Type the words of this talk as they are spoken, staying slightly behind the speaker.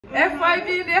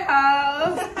FYB in the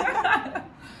house.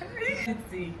 Let's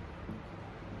see.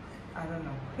 I don't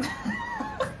know.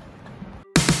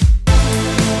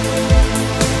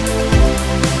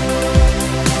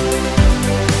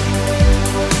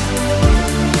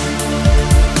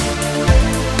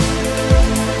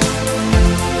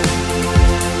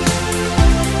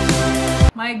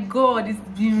 My God, it's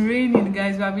been raining,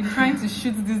 guys. We have been trying to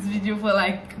shoot this video for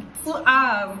like 2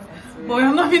 hours, but we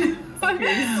have not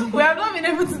been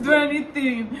able to do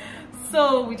anything.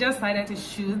 So we just decided to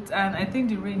shoot, and I think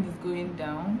the rain is going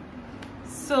down.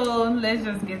 So let's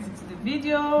just get into the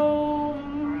video.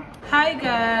 Hi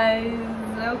guys,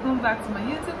 welcome back to my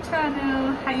YouTube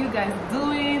channel. How you guys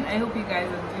doing? I hope you guys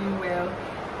are doing well.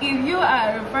 If you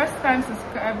are a first-time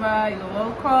subscriber, you're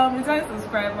welcome. Returning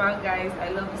subscriber, guys, I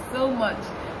love you so much.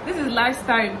 This is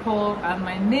Lifestyle Report, and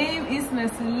my name is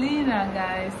Messelina,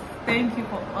 guys. Thank you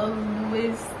for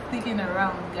always sticking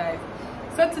around, guys.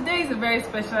 So today is a very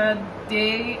special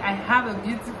day. I have a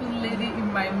beautiful lady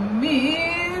in my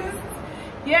midst.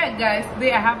 Yeah, guys,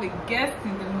 today I have a guest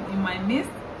in my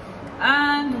midst,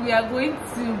 and we are going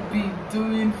to be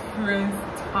doing friends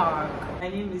talk. My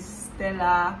name is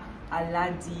Stella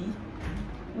Aladi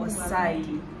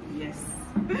Wasai. Yes.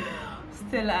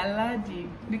 Stella Aladi,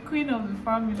 the queen of the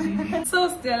family. So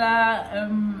Stella,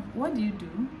 what do you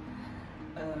do?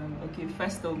 Okay,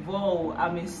 first of all,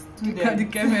 I'm a student. Look at the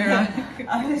camera.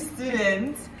 I'm a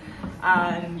student,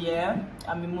 and yeah,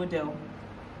 I'm a model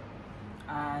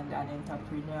and an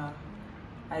entrepreneur.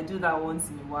 I do that once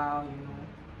in a while, you know.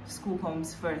 School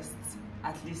comes first,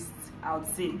 at least I would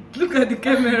say. Look at the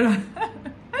camera.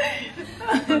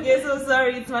 Okay, so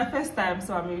sorry, it's my first time,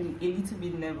 so I'm a little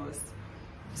bit nervous.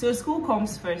 So school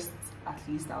comes first, at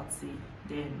least I would say.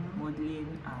 Then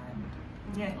modeling and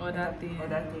yeah, other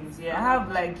things. Yeah,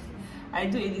 I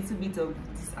do a little bit of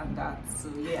this and that. So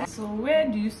yeah. So where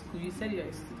do you school? You said you're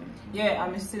a student. Yeah,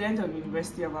 I'm a student of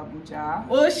University of Abuja.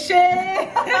 Oh shit.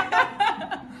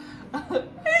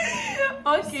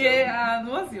 Okay, and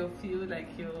what's your field,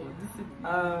 like your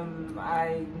discipline?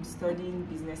 I'm studying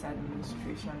business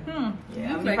administration.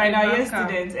 Yeah, I'm like a final year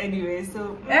student anyway,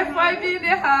 so FYB in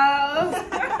the house.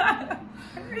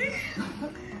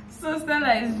 So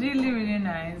Stella is really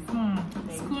nice.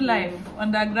 School life,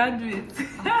 undergraduate.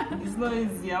 It's not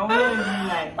easy. I won't even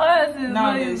like. Honestly, it's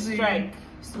now not there's easy. strike,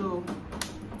 so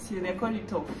they call it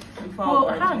tough. Well,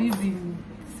 how have you been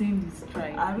seeing this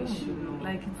strike? I don't know.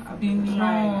 Like it's I've been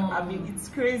trying. long. I mean, it's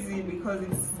crazy because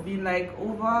it's been like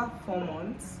over 4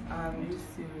 months. Are you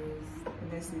serious?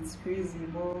 Honestly, it's crazy,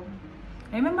 but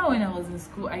I remember when I was in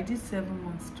school, I did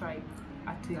 7-month strike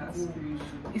at a that's go.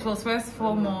 crazy. It was first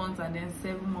 4 months and then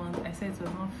 7 months. I said it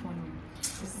was not funny.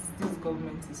 This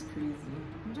government is crazy.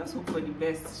 We just hope for the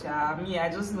best, Sha. Me, I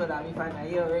just know that I'm final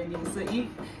year already. So if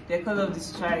they call off the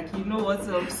strike, you know what's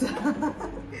up.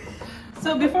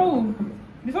 So before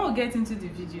we get into the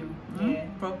video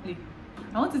properly,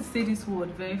 I want to say this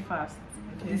word very fast.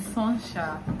 Okay. The sun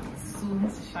shall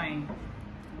soon shine.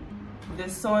 The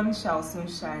sun shall soon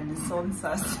shine. The sun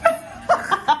shall.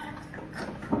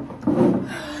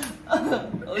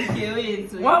 Okay,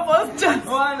 wait. What was just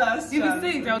one last you can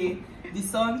say it. Okay. The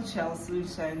sun shall soon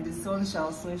shine. The sun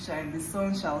shall soon shine. The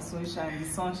sun shall soon shine. The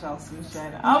sun shall soon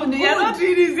shine. Oh, you're not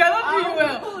doing this. You're not doing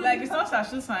well. Like the sun shall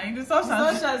soon shine. The sun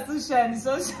shall soon shine. The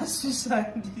sun shall soon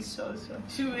shine. The sun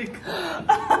shall make.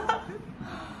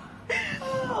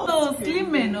 So slim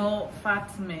men or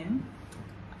fat men?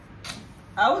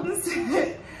 I wouldn't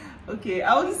say. Okay,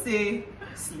 I wouldn't say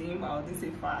slim. I wouldn't say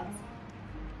fat.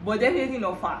 But definitely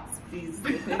not fat, please.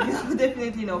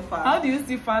 Definitely not fat. How do you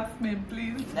see fat men,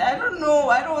 please? I don't know.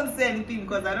 I don't want to say anything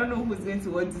because I don't know who's going to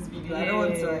watch this video. I don't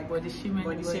want to like body shame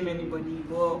anybody.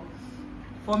 But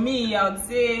for me, I would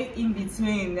say in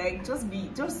between. Like don't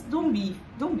be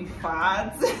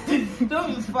fat.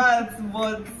 Don't be fat,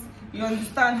 but you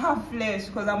understand, have flesh.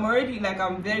 Because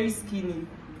I'm very skinny.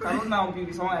 I don't now be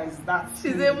with someone like that.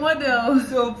 She's a model.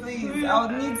 So please, I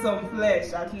would need some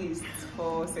flesh at least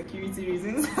for security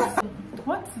reasons.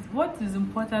 What is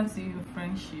important to you in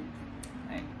friendship?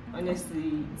 Like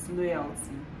honestly, it's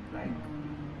loyalty. Like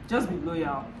just be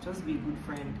loyal, just be a good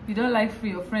friend. You don't like for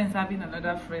your friends having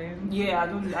another friend? Yeah,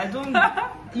 I don't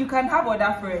you can have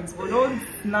other friends, but don't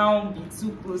now be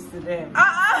too close to them.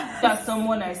 That's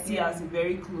someone I see as a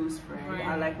very close friend. Right.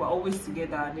 And like we're always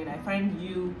together, and then I find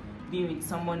you being with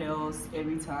someone else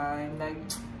every time, like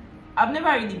I've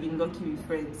never really been lucky with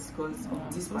friends because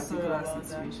of this particular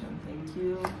situation. Thank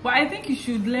you. But I think you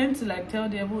should learn to like tell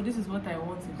them, oh, this is what I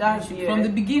want in That's friendship. From the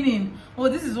beginning. Oh,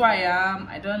 this is who I am.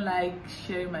 I don't like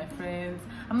sharing my friends.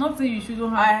 I'm not saying you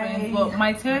shouldn't have friends, but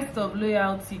my test of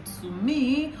loyalty to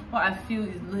me, what I feel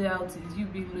is loyalty is you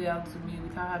being loyal to me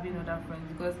without having other friends.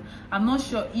 Because I'm not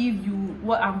sure if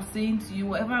what I'm saying to you,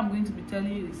 whatever I'm going to be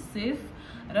telling you is safe.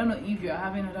 I don't know if you're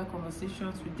having other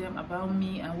conversations with them about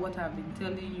me and what I've been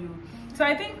telling you. So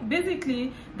I think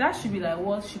basically that should be like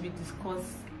what should be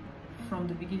discussed from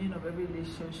the beginning of every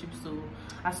relationship, so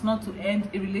as not to end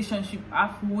a relationship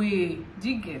halfway. Do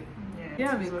you get? Yeah. You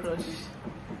have a crush.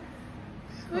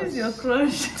 Who is your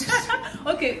crush?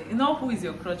 Okay, not who is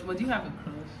your crush, but do you have a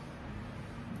crush?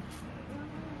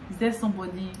 Is there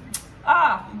somebody? This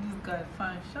guy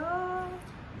fine. Sure.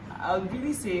 I would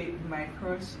really say my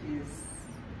crush is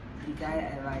the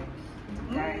guy I like,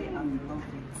 the guy I'm in love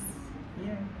with.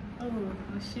 Yeah. Oh,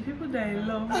 shit, people that I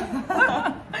love.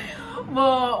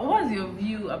 But what's your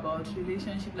view about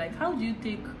relationship? Like, how do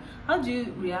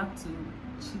you react to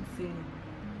cheating?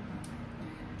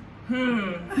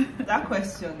 That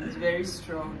question is very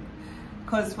strong.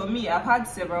 Because for me, I've had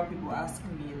several people ask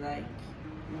me, like,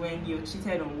 when you're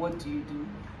cheated on, what do you do?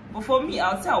 But for me,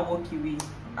 I'll say I'll walk away.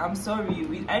 I'm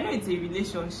sorry. I know it's a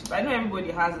relationship. I know everybody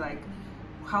has, like,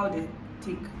 how they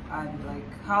take and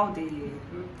like how they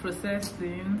process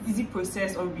things. Is it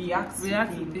process or react to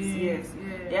things? Yes.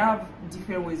 Yeah. They have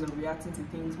different ways of reacting to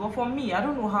things. But for me, I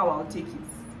don't know how I'll take it,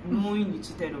 knowing you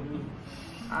cheated on me.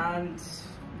 And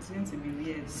it's going to be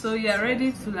weird. So you're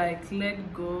ready to like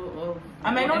let go of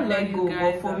I might not let go,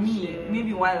 but for me,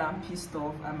 maybe while I'm pissed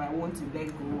off, I might want to let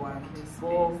go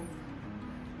and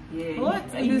yeah. What?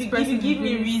 If you give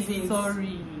me reasons.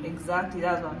 Sorry. Exactly,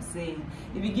 that's what I'm saying.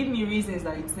 If you give me reasons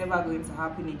that it's never going to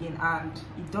happen again and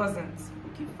it doesn't,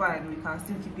 okay, fine, we can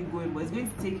still keep it going. But it's going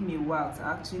to take me a while to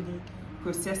actually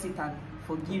process it and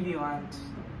forgive you and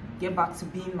get back to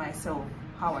being myself,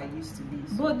 how I used to be.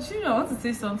 So. But you know, I want to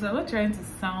say something. I'm not trying to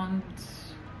sound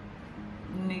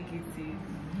negative.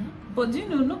 But you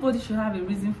know, nobody should have a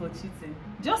reason for cheating.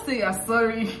 Just say you're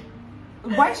sorry.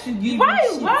 Why should you?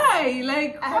 Why?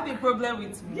 Like, I have a problem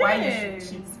with why you should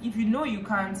cheat. If you know you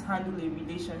can't handle a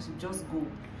relationship, just go.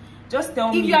 Just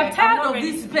tell me. If you are like, tired of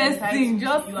this person,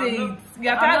 just say it.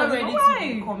 You're tired of it.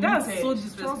 Why? That's so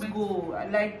disrespectful. Just go.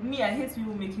 Like me, I hate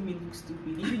people making me look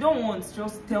stupid. If you don't want,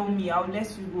 just tell me. I'll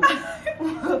let you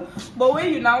go. But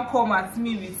when you now come at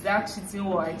me with that cheating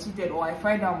or I cheated or I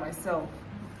find out myself,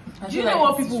 do you know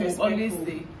what people will always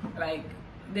say? Like,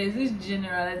 there's this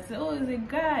generality, oh, it's a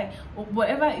guy, or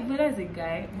whatever, whether it's a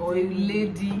guy or a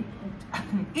lady,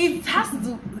 it has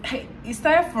to, it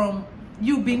started from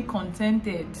you being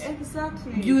contented.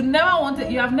 Exactly. You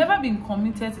have never been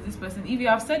committed to this person. If you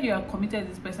have said you are committed to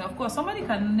this person, of course, somebody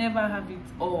can never have it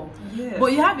all. Yes.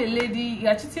 But you have a lady, you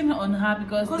are cheating on her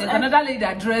because there's another lady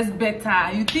that dressed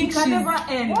better. You think it can never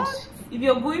end. What? If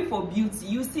you're going for beauty,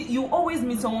 you always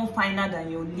meet someone finer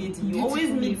than your lady. You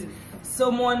always meet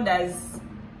someone that's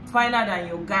finer than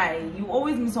your guy. You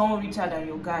always meet someone richer than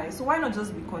your guy. So why not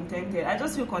just be contented? I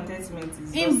just feel contentment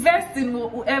is invest in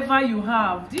whoever you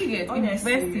have. Do you get?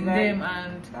 Honestly, invest in them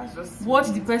and watch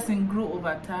the person grow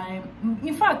over time.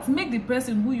 In fact, make the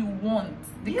person who you want.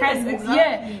 The kind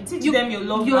exactly. Teach them your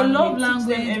love language.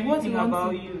 Teach them everything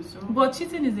about you. So. But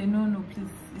cheating is a no-no, please.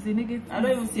 It's a negative. I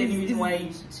don't even see any reason why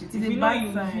you should cheat. If you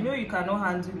know you cannot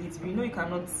handle it, if you know you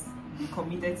cannot be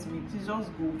committed to it, please just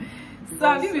go. So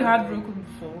have you been heartbroken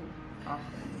before?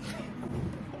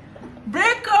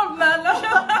 Break up, Nana.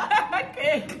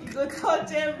 Okay. You go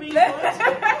touch every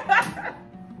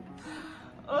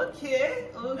Okay.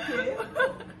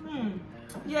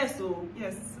 Yes,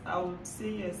 I would say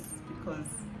yes because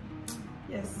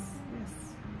yes.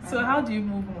 So how do you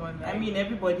move on? Like, I mean,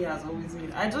 everybody has always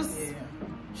been. I just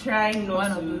try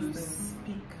not to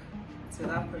speak to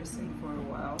that person for a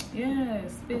while. Yeah,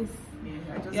 space.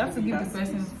 Yeah, you have to give the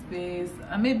person space,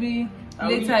 and maybe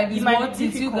later if it's worth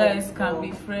it, you guys can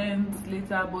be friends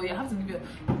later. But you have to give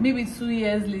maybe 2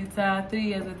 years later, 3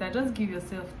 years later. Just give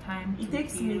yourself time. It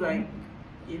takes me like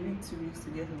a week, 2 weeks to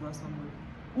get over somebody.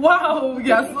 Wow,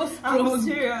 you're so strong. I'm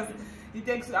serious. It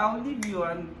takes. I'll leave you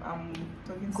and I'm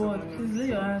talking to someone else. Please lay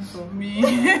your hands on me.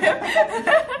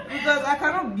 Because I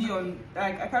cannot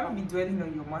be dwelling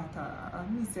on your matter.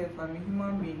 I'm a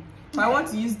human being. If I want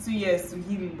to use 2 years to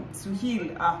heal,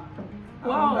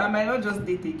 wow. I might not just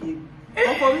date again.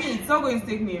 But for me, it's not going to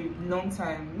take me a long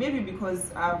time. Maybe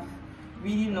because I've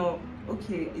really not.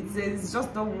 Okay, it's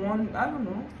just the one. I don't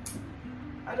know.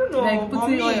 Like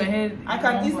putting on your head. I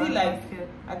can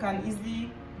easily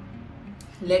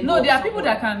let No, go there of are people someone.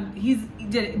 that can.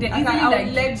 They're I easily would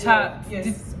like let go. detached.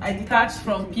 Yes, I Detached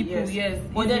from people. Yes.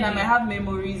 But then I easily. might have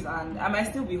memories and I might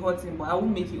still be hurting, but I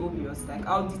won't make it obvious. Like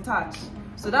I'll detach.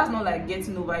 So that's not like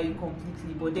getting over you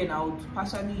completely, but then I would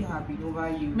partially have been over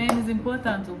you. Man, it's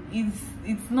important.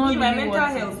 It's not Me, my really mental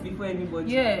worth it. health before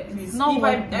anybody. Yeah, Please. it's not If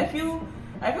worth I it. feel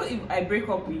if I break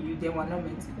up with you, then we're not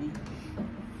meant to be.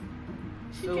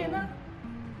 So,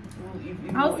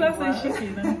 I'll start saying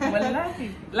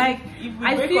shit, like if we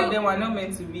I break feel up, then we're not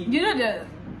meant to be. you know that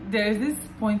there is this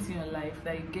point in your life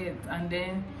that you get, and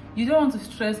then you don't want to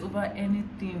stress over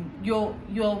anything. Your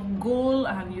goal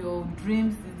and your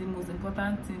dreams is the most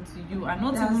important thing to you, and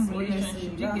not even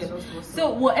relationship. You get?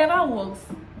 So whatever works,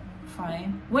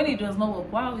 fine. When it does not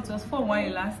work, wow, it was fun while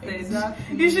it lasted.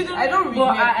 Exactly. You shouldn't. I don't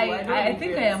But regret. I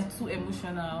think I am too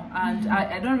emotional, and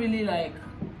I don't really like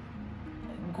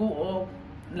go up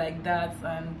like that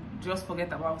and just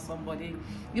forget about somebody.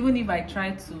 Even if I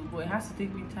try to, but it has to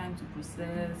take me time to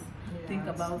process, think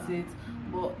about it.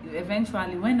 But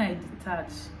eventually, when I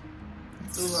detach,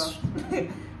 it's over.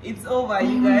 It's over,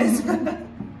 you guys.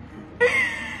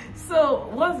 So,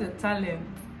 what's your talent?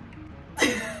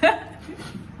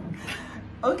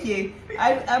 Okay,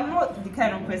 I'm not the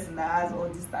kind of person that has all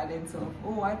these talents of,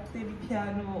 oh, I play the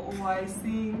piano, oh, I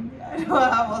sing. I don't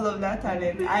have all of that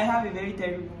talent. I have a very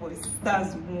terrible voice.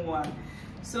 That's one.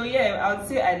 So yeah, I would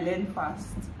say I learn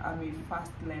fast. I'm a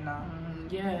fast learner.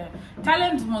 Yeah,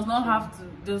 talent must not have to.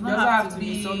 Does not have to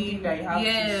be something that you have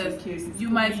to showcase. You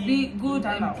might be good.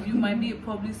 Internal. You might be a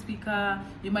public speaker.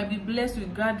 You might be blessed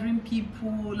with gathering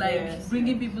people, like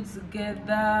bringing people together.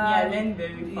 Yeah, I learn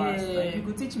very fast. Yeah. Like, you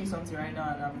could teach me something right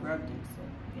now and I've grabbed it.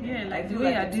 So, Yeah, like the feel way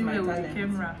like you're it's doing my it with the talent.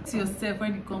 camera. To yourself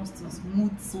when it comes to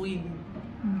smooth swing.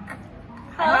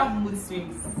 I have mood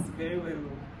swings very well.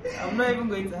 I'm not even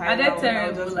going to hide. Are they that one. I'll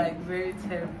terrible? just Like very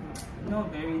terrible.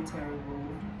 Not very terrible.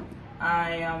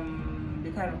 I am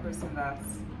the kind of person that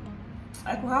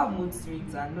I could have mood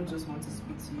swings and not just want to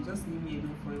speak to you. Just leave me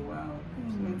alone for a while.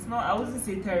 So it's not. I wouldn't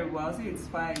say terrible. I'll say it's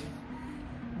fine.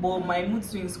 But my mood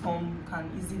swings can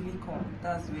easily come.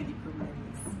 That's where the problem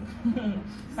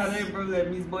is. That's where the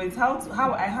problem is. But it's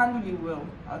how I handle it well.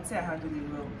 I'd say I handle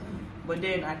it well. But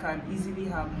then I can easily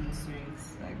have mood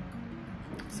swings. Like.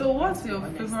 So what's your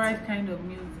favorite kind of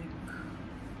music?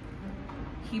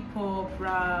 Hip hop,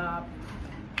 rap,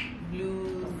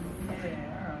 blues,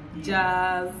 R&B.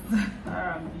 jazz.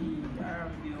 R&B.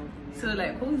 So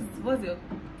like, what's your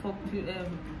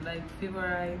like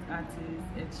favorite artist?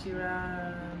 Ed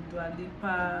Sheeran, Dua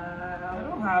Lipa. I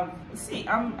don't have. See,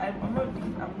 I'm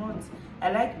not.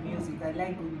 I like music. I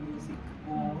like good music,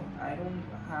 but I don't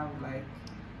have like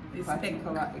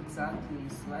particular exactly.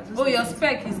 So I just. Oh, your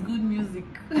spec is good music.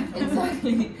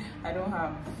 Exactly. I don't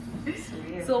have. So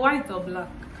yeah. So white or black?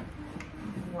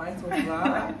 White or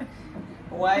black?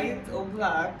 White or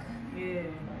black? Yeah.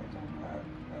 White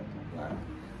or black?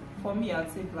 For me,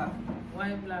 I'd say black.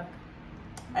 Why black?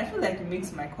 I feel like it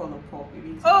makes my color pop. It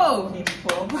makes Oh! my skin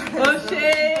pop. Oh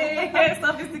shit!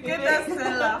 Sophisticated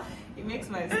Stella. It makes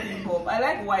my skin pop. I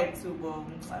like white too,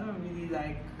 but I don't really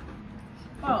like.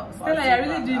 Oh, Stella, you're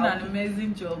really doing an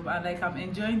amazing job, and like I'm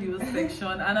enjoying the whole section,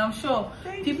 and I'm sure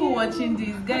people watching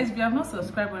this, guys, if you have not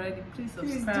subscribed already, please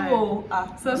subscribe.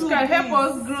 Please do. Subscribe, help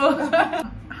us grow.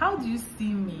 How do you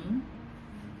see me?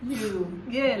 You.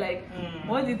 Yeah, like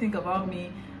what do you think about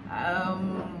me?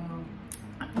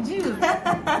 Jeez.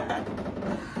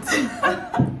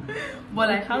 But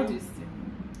like, how do you see me?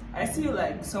 I see you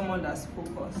like someone that's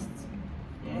focused.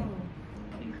 Yeah.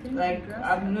 Oh, like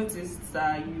I've noticed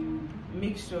that you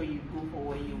make sure you go for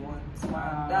what you want.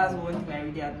 Wow. That's one thing I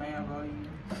really admire about you.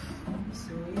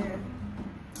 So yeah.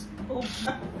 Oh.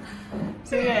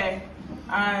 So yeah,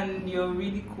 and you're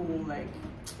really cool. Like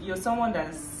you're someone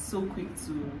that's so quick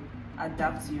to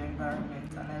adapt to your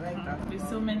environment, and I like that. There's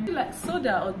so many. Like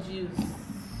soda or juice?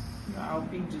 I'll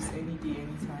pick juice any day,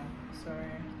 anytime.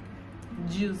 Sorry.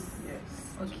 Juice.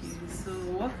 Yes. Okay. So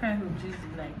what kind of juice do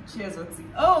you like? Cheers or tea.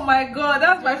 Oh my god,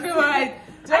 that's my favorite.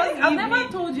 I've never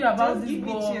told you about this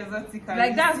ball.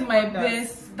 Like that's my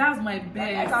best. That's my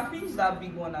best. I can finish that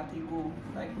big one at a go.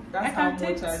 Like that's I how can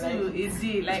take much I two like. a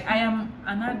day. Like I am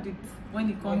an addict when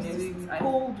it comes to it.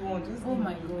 Cold one. Just Oh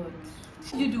my god.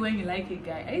 What do you do when you like a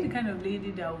guy? Are you the kind of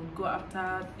lady that would go after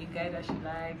a guy that she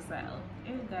likes? Like, oh,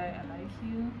 hey guy, I like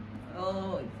you.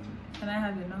 Oh, can I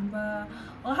have your number?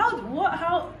 Or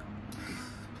how?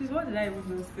 Please, what did I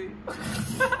even say?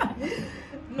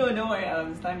 No, don't worry. I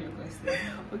understand your question.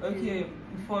 Okay.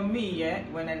 For me, yeah,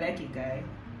 when I like a guy,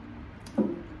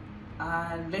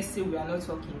 and let's say we are not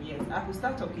talking yet, I could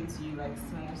start talking to you like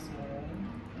small.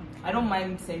 I don't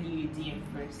mind sending you a DM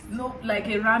first. No, like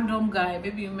a random guy.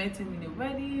 Maybe you met him in a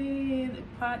wedding, a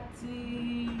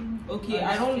party. Okay,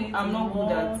 I'm not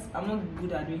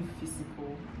good at doing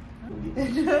physical.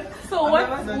 So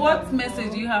what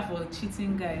message do you have for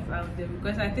cheating guys out there?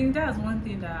 Because I think that's one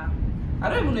thing that I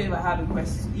don't even know if I have a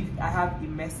question, if I have a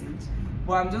message,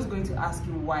 but I'm just going to ask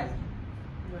you why.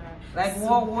 Like,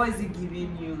 so, what is it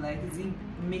giving you? Like, is it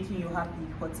making you happy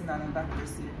hurting another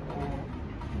person? Or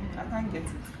I can't get it.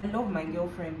 I love my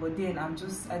girlfriend, but then it's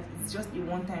just a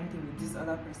one-time thing with this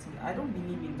other person. I don't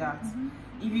believe in that.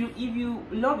 If you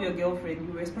love your girlfriend,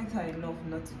 you respect her enough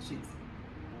not to cheat.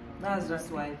 That's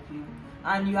just what I feel.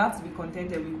 And you have to be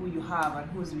contented with who you have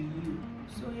and who's with you.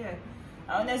 So yeah,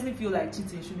 I honestly feel like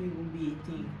cheating shouldn't even be a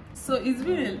thing. So it's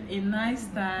been a nice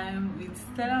time with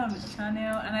Stella on the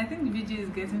channel, and I think the video is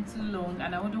getting too long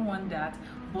and I wouldn't want that.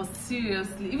 But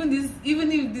seriously, even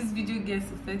if this video gets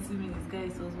to 30 minutes,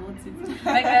 guys, it was worth it.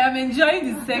 Like, I am enjoying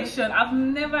this section. I've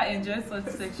never enjoyed such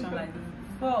a section like this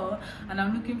before, and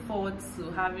I'm looking forward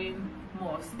to having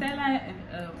more of Stella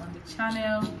on the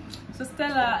channel. So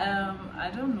Stella, I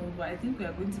don't know, but I think we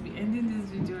are going to be ending this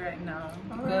video right now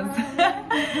because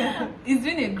it's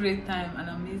been a great time, an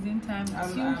amazing time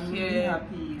with you I'm here. Really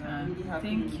happy. I'm really happy.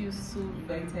 Thank you so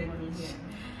very much.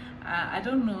 I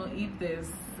don't know if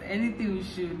there's anything we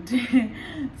should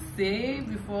say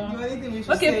before.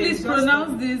 Okay, please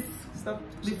pronounce this. Stop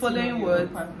the following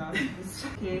words.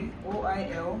 Okay,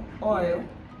 oil, oil,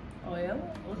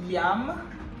 okay. yam,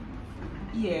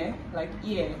 ear, like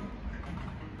ear,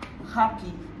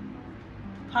 happy,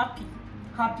 happy,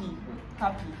 happy,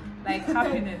 happy, like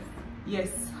happiness. Yes,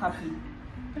 happy.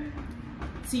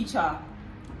 Teacher,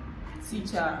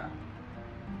 teacher,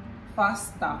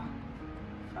 faster,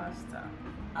 faster,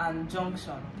 and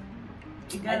junction.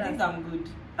 I think I'm good.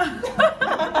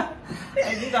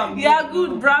 I think I'm good. Yeah,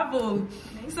 good, bravo.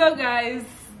 So guys,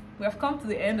 we have come to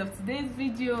the end of today's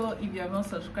video. If you have not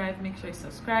subscribed, make sure you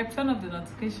subscribe, turn on the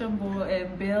notification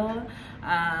bell,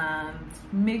 and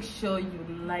make sure you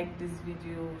like this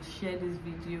video, share this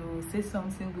video, say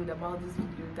something good about this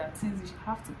video. That is, you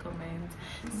have to comment.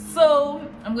 So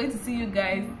I'm going to see you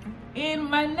guys in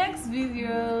my next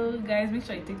video. Guys, make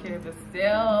sure you take care of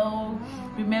yourself.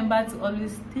 Remember to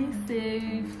always stay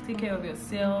safe, take care of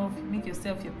yourself, make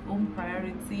yourself your own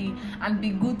priority, and be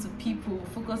good to people.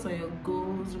 Focus on your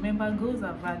goals. Remember, goals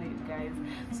are valid, guys.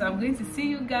 So I'm going to see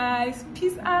you guys.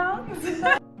 Peace out.